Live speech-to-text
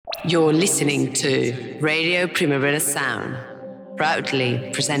You're listening to Radio Primavera Sound, proudly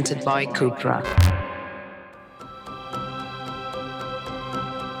presented by Cupra.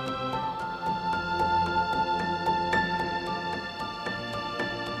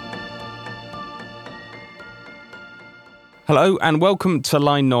 Hello and welcome to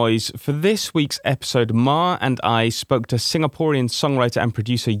Line Noise. For this week's episode, Ma and I spoke to Singaporean songwriter and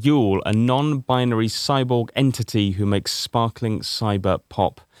producer Yul, a non-binary cyborg entity who makes sparkling cyber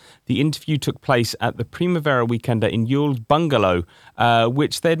pop. The interview took place at the Primavera Weekender in Yul's bungalow,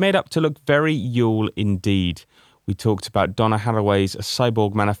 which they'd made up to look very Yul indeed. We talked about Donna Haraway's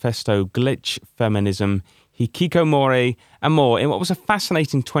Cyborg Manifesto, Glitch Feminism, Hikikomori, and more in what was a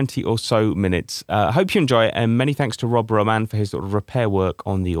fascinating 20 or so minutes. I hope you enjoy it, and many thanks to Rob Roman for his sort of repair work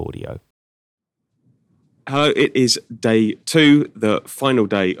on the audio. Hello, it is day 2, the final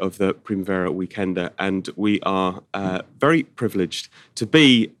day of the Primavera Weekender, and we are very privileged to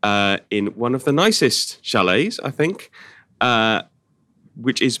be in one of the nicest chalets, I think,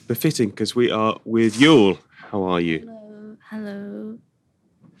 which is befitting because we are with Yul. How are you? Hello.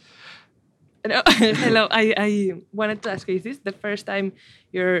 No, hello. I wanted to ask you, is this the first time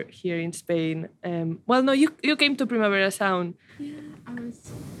you're here in Spain? Well, no, you came to Primavera Sound. Yeah,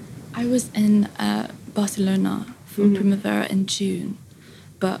 I was in Barcelona for Primavera in June,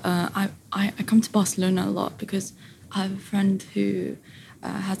 but I come to Barcelona a lot because I have a friend who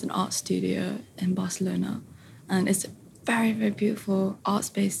has an art studio in Barcelona, and it's a very, very beautiful art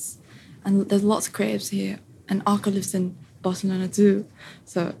space, and there's lots of creatives here, and Arca lives in Barcelona too,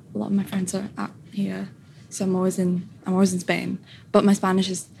 so a lot of my friends are out here. So I'm always in Spain, but my Spanish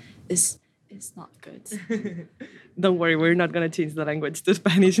is not good. Don't worry, we're not gonna change the language to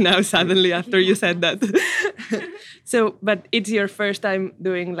Spanish now. Suddenly, after you said that. So, but it's your first time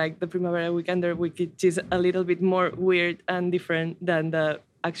doing like the Primavera Weekender, which is a little bit more weird and different than the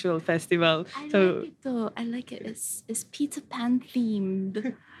actual festival. I like it though. I like it. It's Peter Pan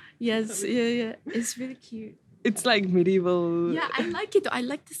themed. Yes, yeah. It's really cute. It's like medieval. Yeah, I like it. I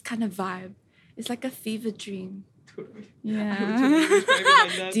like this kind of vibe. It's like a fever dream. Totally.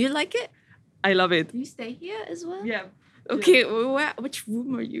 Yeah. Do you like it? I love it. Do you stay here as well? Yeah. Okay, which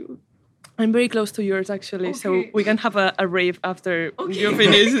room are you? I'm very close to yours actually, so we can have a rave after you Okay.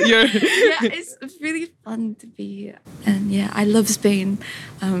 finish your... Yeah, it's really fun to be here. And yeah, I love Spain.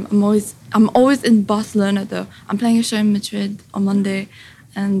 I'm always in Barcelona though. I'm playing a show in Madrid on Monday,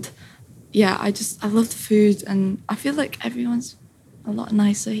 and yeah, I love the food, and I feel like everyone's a lot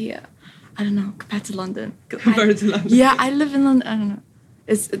nicer here. I don't know, compared to London. Compared to London. Yeah, I live in London. I don't know.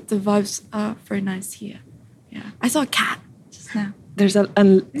 The vibes are very nice here. Yeah, I saw a cat just now. There's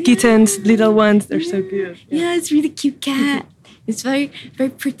kittens, little ones. They're so cute. Yeah, it's a really cute cat. It's very, very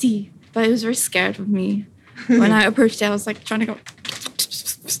pretty, but it was very scared of me. When I approached it, I was like trying to go.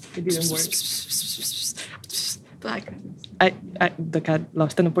 It didn't work. But I couldn't. The cat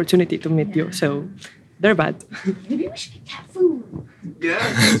lost an opportunity to meet you, so they're bad. Maybe we should get cat food. Yeah,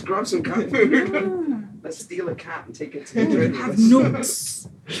 let's grab some cat food. Let's steal a cat and take it to Madrid. Have nuts.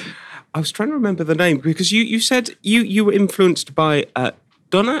 I was trying to remember the name because you said you were influenced by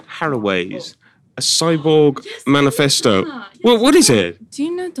Donna Haraway's A Cyborg Manifesto. Donna. Yes. Well, what is it? Do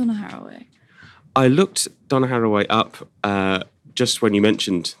you know Donna Haraway? I looked Donna Haraway up just when you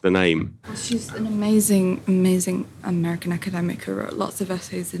mentioned the name. Well, she's an amazing, amazing American academic who wrote lots of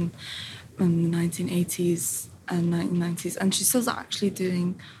essays in the 1980s and 1990s, and she's still actually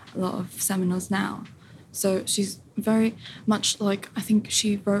doing a lot of seminars now. So she's very much like, I think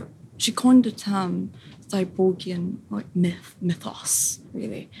she coined the term cyborgian like mythos,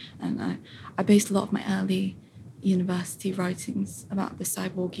 really. And I based a lot of my early university writings about the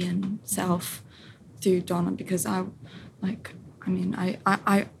cyborgian self through Donna, because I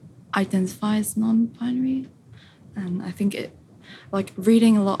identify as non-binary, and I think it, like,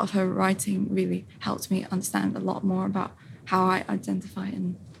 reading a lot of her writing really helped me understand a lot more about how I identify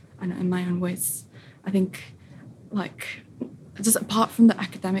in my own ways. I think, like, just apart from the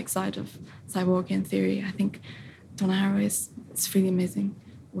academic side of cyborgian theory, I think Donna Haraway is really amazing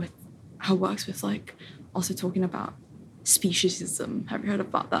with how it works with, like, also talking about speciesism. Have you heard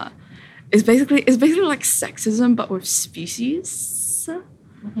about that? It's basically like sexism, but with species.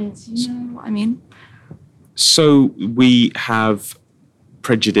 Mm-hmm. Do you know what I mean? So we have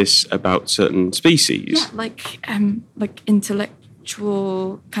prejudice about certain species. Yeah, like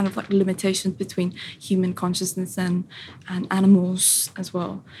intellectual kind of like limitations between human consciousness and animals as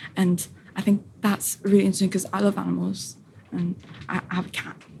well. And I think that's really interesting because I love animals, and I have a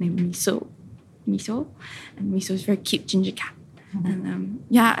cat named Miso, and Miso is a very cute ginger cat. And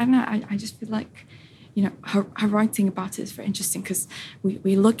I don't know, I just feel like her writing about it is very interesting because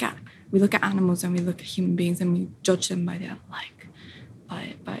we look at animals and we look at human beings and we judge them by their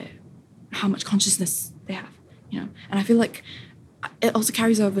by how much consciousness they have, and I feel like it also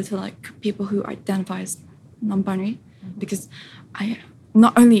carries over to like people who identify as non-binary, because I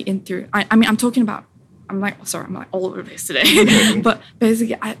not only I'm like all over this today, but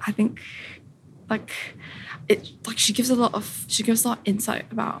basically I think like she gives a lot of insight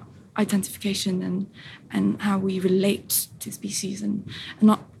about identification and how we relate to species and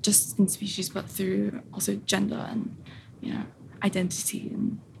not just in species but through also gender and identity,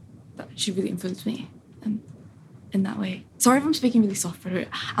 and that she really influenced me in that way. Sorry if I'm speaking really soft, but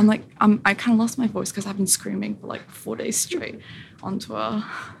I kind of lost my voice because I've been screaming for like 4 days straight on tour.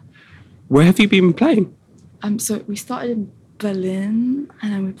 Where have you been playing? So we started in Berlin,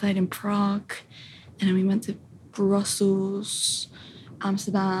 and then we played in Prague, and then we went to Brussels,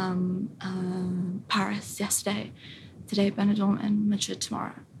 Amsterdam, Paris yesterday, today Benidorm, and Madrid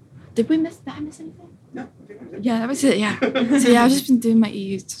tomorrow. Did I miss anything? No, I think that's it. Yeah, that was it, yeah. So yeah, I've just been doing my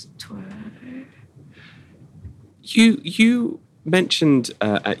EU tour. You mentioned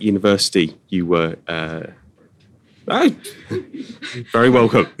at university you were... very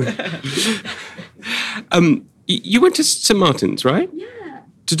welcome. You went to St Martin's, right? Yeah.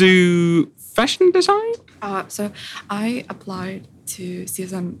 To do fashion design? So I applied to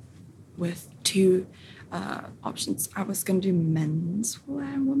CSM with 2 options. I was going to do men's wear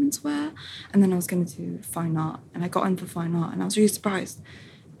and women's wear, and then I was going to do fine art, and I got in for fine art, and I was really surprised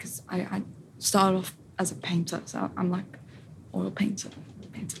because I started off as a painter, so I'm like oil painter,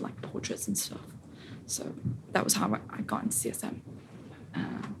 painted like portraits and stuff. So that was how I got into CSM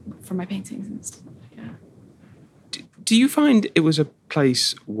for my paintings and stuff. Yeah. Do you find it was a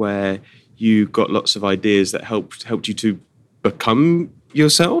place where you got lots of ideas that helped you to become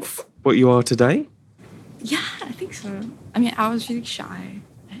yourself, what you are today? Yeah, I think so. I mean, I was really shy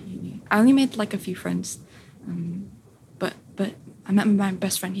at uni. I only made like a few friends, but I met my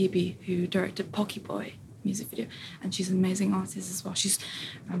best friend Hebe, who directed Pocky Boy music video, and she's an amazing artist as well. She's,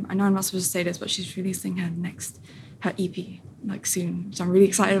 I know I'm not supposed to say this, but she's releasing her EP like soon, which I'm really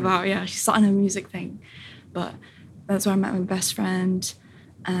excited about. Yeah, she's starting her music thing, but that's where I met my best friend,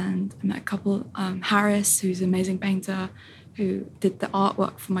 and I met a couple, Harris, who's an amazing painter, who did the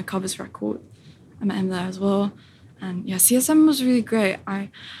artwork for my covers record. I met him there as well, and yeah, CSM was really great. I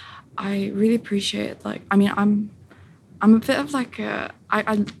really appreciate I'm a bit of like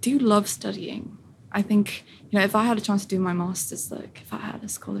I do love studying. I think, if I had a chance to do my master's, like if I had a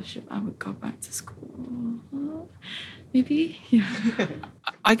scholarship, I would go back to school. Maybe, yeah.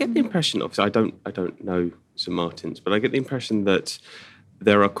 I get the impression, obviously, I don't know St Martin's, but I get the impression that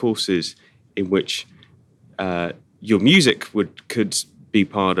there are courses in which your music could be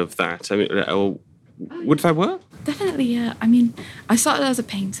part of that. I mean, or would that work? Definitely, yeah. I mean, I started as a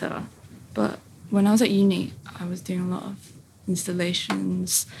painter, but when I was at uni, I was doing a lot of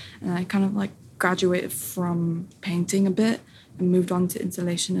installations, and I kind of like graduated from painting a bit and moved on to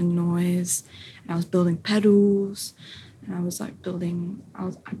installation and noise. And I was building pedals, and I was like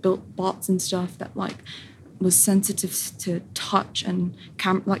I built bots and stuff that like was sensitive to touch and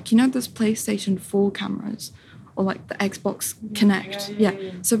like those PlayStation 4 cameras or like the Xbox Kinect. Yeah.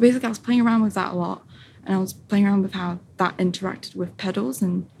 So basically, I was playing around with that a lot, and I was playing around with how that interacted with pedals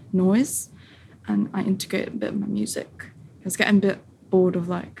and noise, and I integrated a bit of my music. I was getting a bit bored of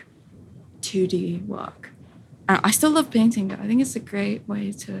like 2D work. I still love painting, but I think it's a great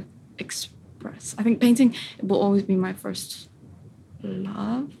way to express. I think painting will always be my first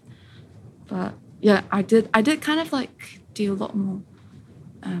love. But yeah, I did kind of like do a lot more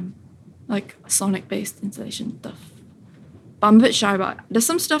like Sonic-based installation stuff. But I'm a bit shy about it. There's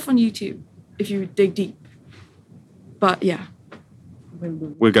some stuff on YouTube if you dig deep. But yeah.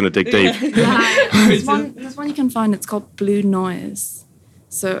 We're going to dig deep. There's one you can find. It's called Blue Noise.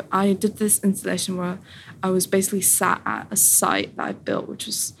 So I did this installation where I was basically sat at a site that I built, which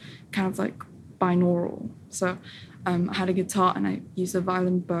was kind of like binaural. So I had a guitar and I used a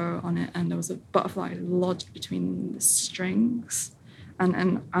violin bow on it, and there was a butterfly lodged between the strings.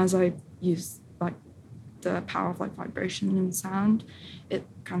 And as I used like the power of like vibration and sound, it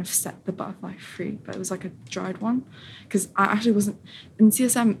kind of set the butterfly free, but it was like a dried one. Because I actually wasn't in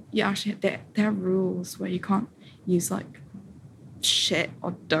CSM. You actually there are rules where you can't use like shit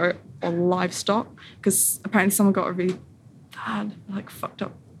or dirt or livestock, because apparently someone got a really bad like fucked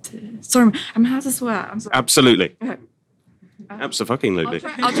up. Sorry, I'm how to swear. I'm sorry. Absolutely. Okay. Absolutely.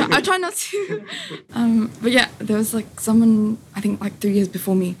 I'll try not to. But yeah, there was like someone, I think like 3 years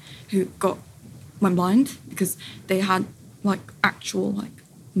before me, who went blind because they had like actual like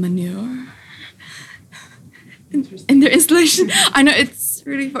manure in their installation. I know it's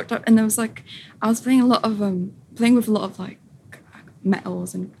really fucked up. And there was like, I was playing with a lot of like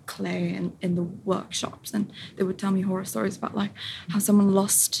metals and clay and in the workshops, and they would tell me horror stories about like how someone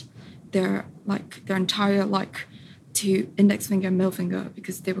lost their entire like two index finger and middle finger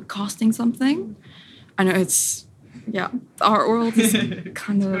because they were casting something. I know the art world is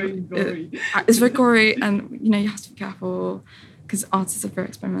kind of it's very gory, and you know you have to be careful because artists are very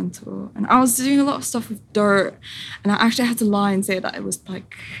experimental. And I was doing a lot of stuff with dirt, and I actually had to lie and say that it was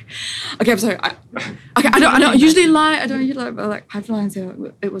like, okay, I'm sorry. I don't usually lie. But like I had to lie and say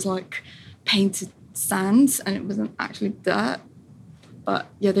that it was like painted sand and it wasn't actually dirt. But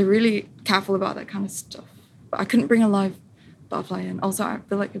yeah, they're really careful about that kind of stuff. But I couldn't bring a live butterfly in. Also, I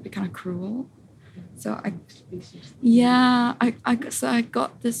feel like it'd be kind of cruel. So I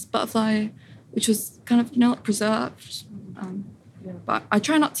got this butterfly, which was kind of, you know, like preserved. But I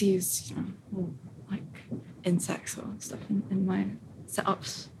try not to use, you know, like insects or stuff in my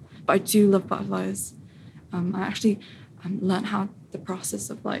setups. But I do love butterflies. I actually learned how the process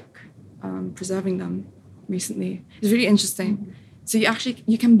of like preserving them recently. It's really interesting. So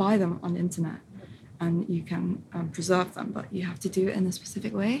you can buy them on the internet and you can preserve them, but you have to do it in a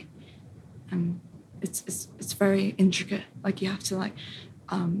specific way. It's very intricate. Like you have to like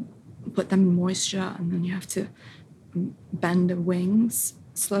put them in moisture, and then you have to bend the wings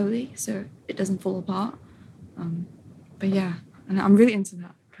slowly so it doesn't fall apart. But yeah, and I'm really into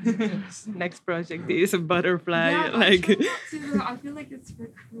that. Next project is a butterfly. Yeah, like I feel like it's very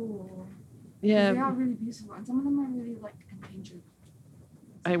cruel. yeah, They are really beautiful, and some of them are really like endangered.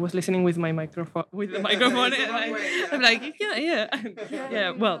 I was listening with my microphone and I'm like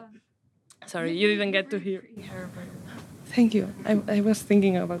yeah. Well, sorry, you didn't get to hear. Thank you. I was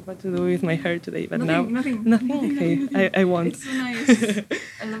thinking about what to do with my hair today, but Nothing. Okay, I won't. It's so nice.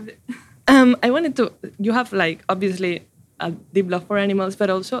 I love it. I wanted to. You have like obviously a deep love for animals,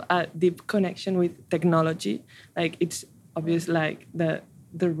 but also a deep connection with technology. Like it's obvious, like the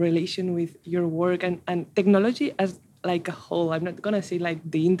relation with your work and technology as like a whole. I'm not gonna say like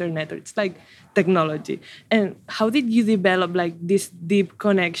the internet, or it's like technology. And how did you develop like this deep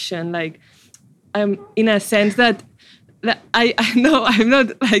connection? Like, in a sense that I know I'm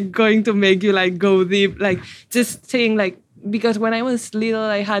not like going to make you like go deep, like just saying like, because when I was little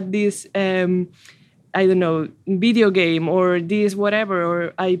I had this I don't know, video game or this whatever,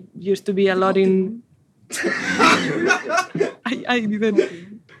 or I used to be a lot in I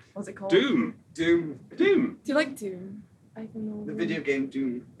didn't. What's it called? Doom. Do you like Doom? I don't know. The video game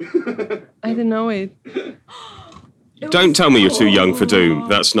Doom. I don't know it. Don't tell me you're too young for Doom.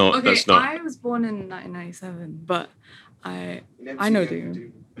 That's not. Okay, That's not. I was born in 1997, but I Never I seen know it.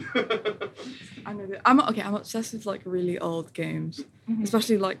 Doom. I know that. I'm obsessed with like really old games,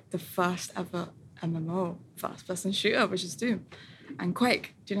 especially like the first ever MMO, first-person shooter, which is Doom, and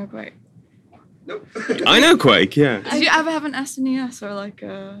Quake. Do you know Quake? Nope. I know Quake. Yeah. Did you ever have an SNES or like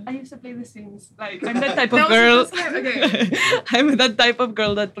a? I used to play The Sims. Like I'm that type of That girl. was the first time? Okay. I'm that type of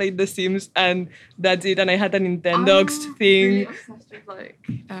girl that played The Sims, and that's it. And I had a Nintendo I'm thing. really obsessed with like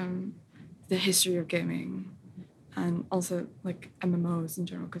the history of gaming, and also like MMOs in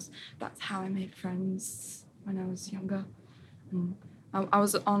general, because that's how I made friends when I was younger. And I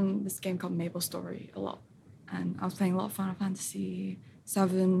was on this game called MapleStory a lot, and I was playing a lot of Final Fantasy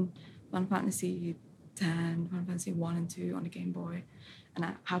 7, Final Fantasy 10, Final Fantasy 1 and 2 on the Game Boy, and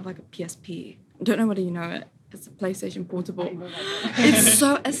I had like a PSP. I don't know whether you know it. It's a PlayStation Portable. It's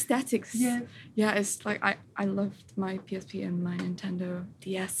so aesthetic. Yeah, it's like I loved my PSP and my Nintendo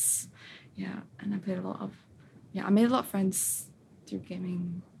DS. Yeah, and I played a lot of. Yeah, I made a lot of friends through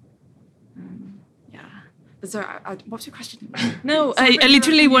gaming. Yeah. But sorry, what's your question? No, I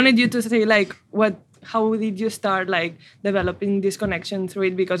literally wanted you to say like how did you start like developing this connection through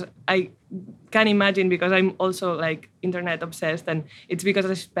it? Because I can imagine, because I'm also like internet obsessed, and it's because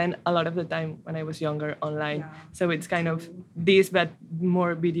I spent a lot of the time when I was younger online. Yeah. So it's kind of this, but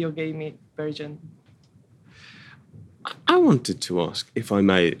more video gamey version. I wanted to ask, if I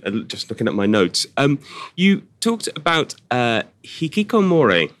may, just looking at my notes. You talked about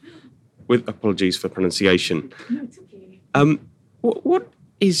hikikomori, with apologies for pronunciation. No, it's okay. What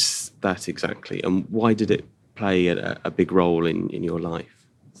is that exactly, and why did it play a big role in your life?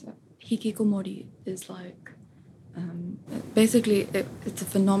 So hikikomori is like basically it's a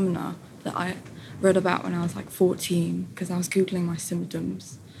phenomena that I read about when I was like 14, because I was Googling my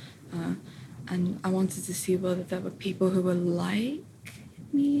symptoms, and I wanted to see whether there were people who were like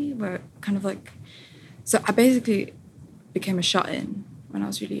me, were kind of like. So I basically became a shut-in when I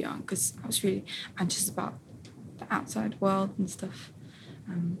was really young, because I was really anxious about the outside world and stuff.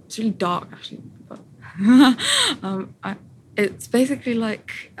 It's really dark actually, but It's basically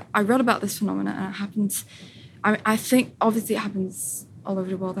like I read about this phenomenon and it happens. I think obviously it happens all over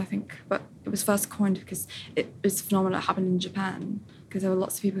the world. I think, but it was first coined because it's a phenomenon that happened in Japan because there were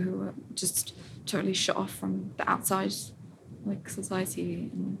lots of people who were just totally shut off from the outside, like society,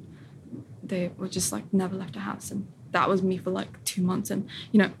 and they were just like never left the house. And that was me for like 2 months. And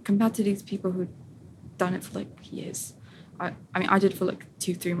compared to these people who'd done it for like years, I mean I did for like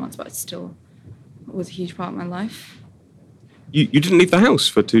 2-3 months, but it still was a huge part of my life. You didn't leave the house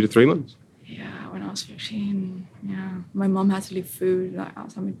for 2 to 3 months? Yeah, when I was 15, yeah. My mum had to leave food like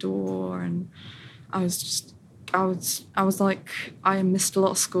outside my door, and I was like, I missed a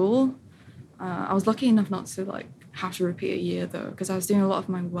lot of school. I was lucky enough not to like have to repeat a year though, because I was doing a lot of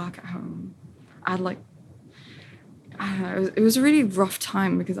my work at home. I don't know, it was a really rough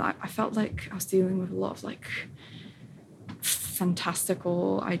time because I felt like I was dealing with a lot of like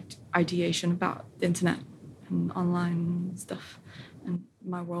fantastical ideation about the internet and online stuff, and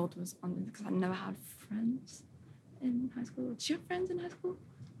my world was on because I never had friends in high school. Did you have friends in high school?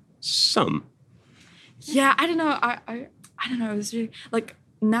 Some. Yeah, I don't know. I don't know. It was really like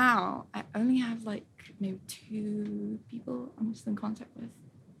now I only have like maybe 2 people I'm still in contact with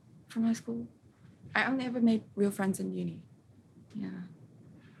from high school. I only ever made real friends in uni. Yeah.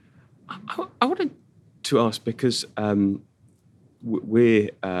 I wanted to ask because we're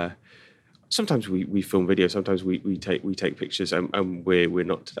sometimes we film videos, sometimes we take pictures, and we're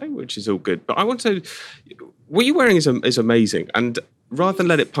not today, which is all good. But I want to, what you're wearing is amazing, and rather than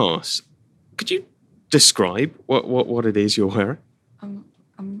let it pass, could you describe what it is you're wearing?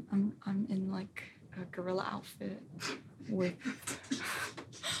 I'm in like a gorilla outfit with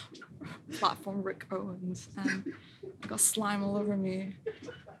platform Rick Owens, and I got slime all over me.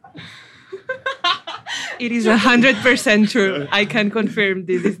 It is 100% true. I can confirm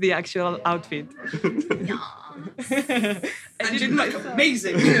this is the actual outfit. And you look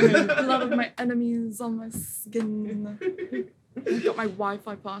amazing. Blood of my enemies on my skin. I got my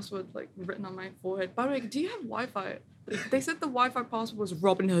Wi-Fi password like written on my forehead. By the way, do you have Wi-Fi? They said the Wi-Fi password was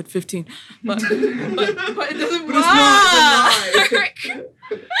Robin Hood 15, but it doesn't work.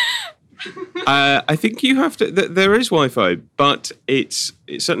 I think you have to. There is Wi-Fi, but it's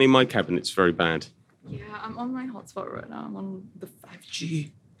certainly in my cabin. It's very bad. Yeah, I'm on my hotspot right now. I'm on the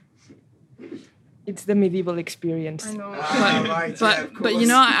 5G. It's the medieval experience. I know, Right, but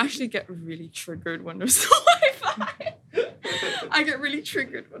I actually get really triggered when there's no Wi-Fi. I get really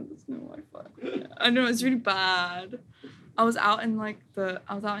triggered when there's no Wi-Fi. Yeah, I know, it's really bad. I was out in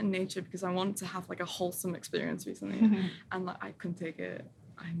nature because I wanted to have like a wholesome experience recently, and like I couldn't take it.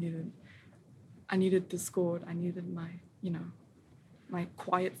 I needed Discord. I needed my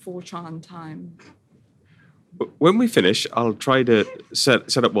quiet 4chan time. When we finish, I'll try to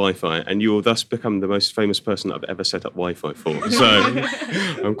set up Wi-Fi, and you will thus become the most famous person I've ever set up Wi-Fi for. So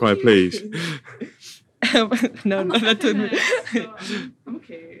I'm quite pleased. No, that wouldn't. I'm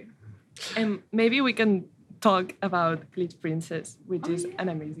okay. Maybe we can talk about Glitch Princess, which is an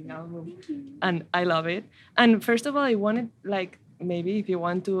amazing album, and I love it. And first of all, I wanted maybe if you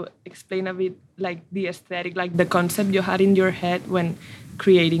want to explain a bit like the aesthetic, like the concept you had in your head when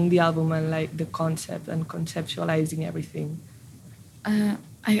creating the album, and like the concept and conceptualizing everything. I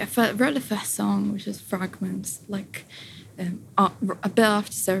wrote the first song, which is Fragments, like a bit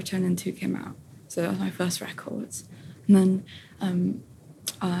after Serotonin 2 came out. So that was my first records. And then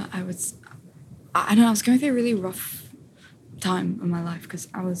I was going through a really rough time in my life because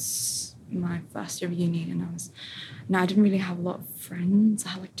I was in my first year of uni, and I didn't really have a lot of friends. I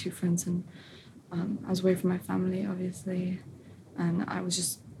had like 2 friends, and I was away from my family, obviously. And I was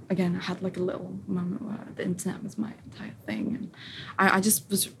just, again, I had like a little moment where the internet was my entire thing. And I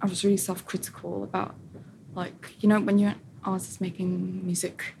was really self-critical about, like, when you're an artist making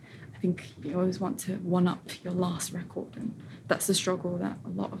music, I think you always want to one-up your last record. And that's the struggle that a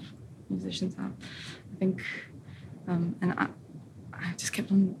lot of musicians have, I think. And I just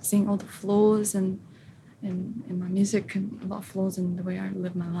kept on seeing all the flaws in my music, and a lot of flaws in the way I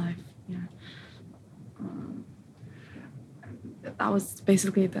live my life. That was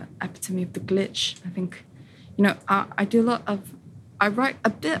basically the epitome of the glitch. I think, I do a lot of, I write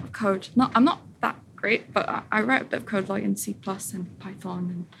a bit of code. I'm not that great, but I write a bit of code like in C+ and Python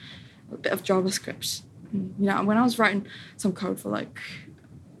and a bit of JavaScript. And, when I was writing some code for I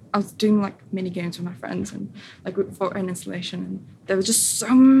was doing like mini games with my friends and like for an installation, and there were just so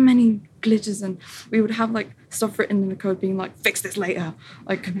many glitches, and we would have like stuff written in the code being like, fix this later.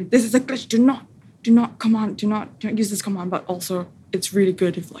 Like, this is a glitch. Do not use this command, but also it's really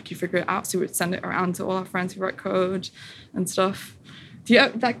good if like you figure it out. So we would send it around to all our friends who write code and stuff. Do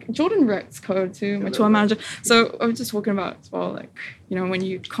you like Jordan writes code too, my tour manager. So I was just talking about as well, like, you know, when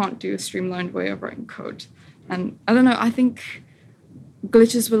you can't do a streamlined way of writing code. And I don't know, I think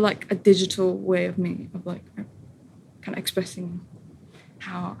glitches were like a digital way of me, of like kind of expressing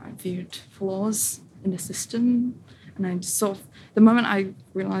how I viewed flaws in the system. And I just sort of, the moment I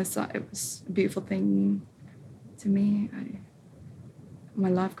realized that it was a beautiful thing to me, my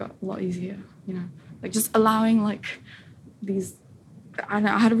life got a lot easier, you know, like just allowing like these,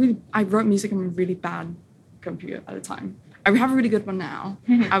 I wrote music on a really bad computer at the time. I have a really good one now.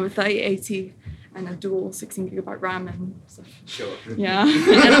 I have a 3080 and a dual 16 gigabyte RAM and stuff. Sure. Yeah.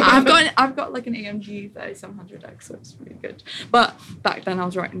 And I've got like an AMG 3700X, so it's really good. But back then I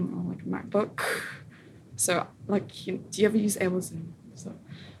was writing on like a MacBook. So like, do you ever use Ableton? So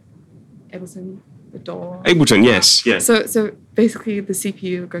Ableton, the DAW. Ableton, yes, yeah. So basically the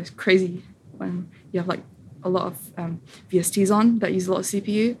CPU goes crazy when you have like a lot of VSTs on that use a lot of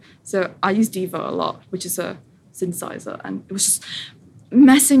CPU. So I use Diva a lot, which is a synthesizer, and it was just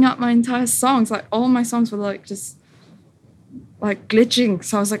messing up my entire songs. Like all my songs were like just like glitching.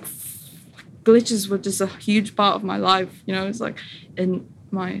 So I was like, glitches were just a huge part of my life. You know, it's like in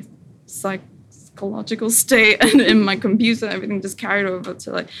my psychological state and in my computer, everything just carried over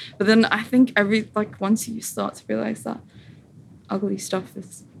to like. But then I think once you start to realize that ugly stuff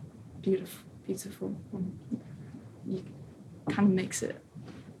is beautiful, you kind of makes it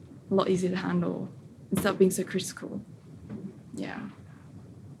a lot easier to handle instead of being so critical. Yeah.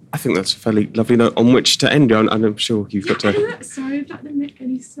 I think that's a fairly lovely note on which to end. And I'm sure you've got to. Sorry if that didn't make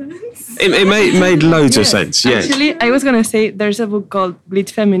any sense. It made loads of sense. Yes. Actually, I was gonna say there's a book called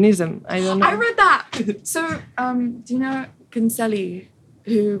Bleach Feminism. I don't know. I read that. So, do you know Kinsella,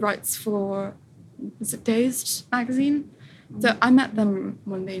 who writes for Dazed magazine? So I met them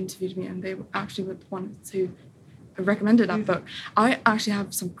when they interviewed me, and they actually were the ones who recommended that book. I actually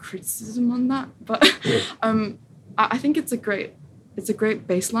have some criticism on that, but I think it's a great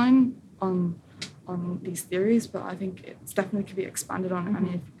baseline on these theories. But I think it's definitely could be expanded on. I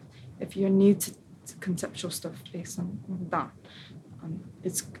mean, if you're new to conceptual stuff based on that,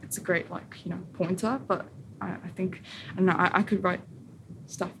 it's a great pointer. But I think I could write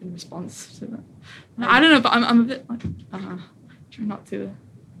stuff in response to that. I don't know, but I'm a bit like try not to.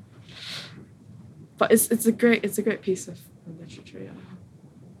 But it's a great piece of literature.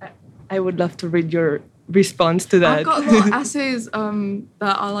 Yeah. I would love to read your response to that. I've got a lot of essays that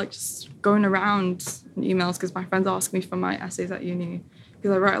are like just going around in emails because my friends ask me for my essays at uni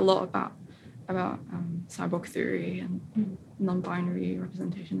because I write a lot about cyborg theory and non-binary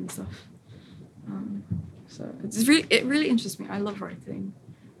representation and stuff. So it really interests me. I love writing,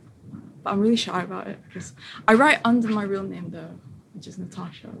 but I'm really shy about it because I write under my real name though, which is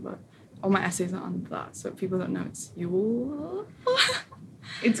Natasha, but all my essays are under that, so people don't know it's Yule.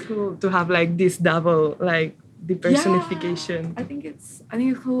 It's cool to have like this double depersonification. Yeah, I think it's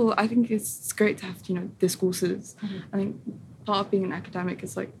cool. I think it's great to have discourses. I think part of being an academic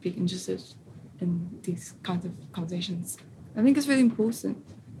is like being interested in these kinds of conversations. I think it's really important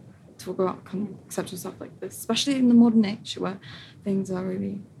to talk about conceptual stuff like this, especially in the modern age where things are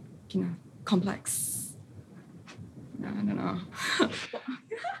really complex. I don't know.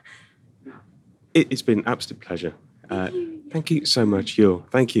 It's been an absolute pleasure. Thank you so much, Yul.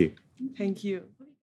 Thank you. Thank you.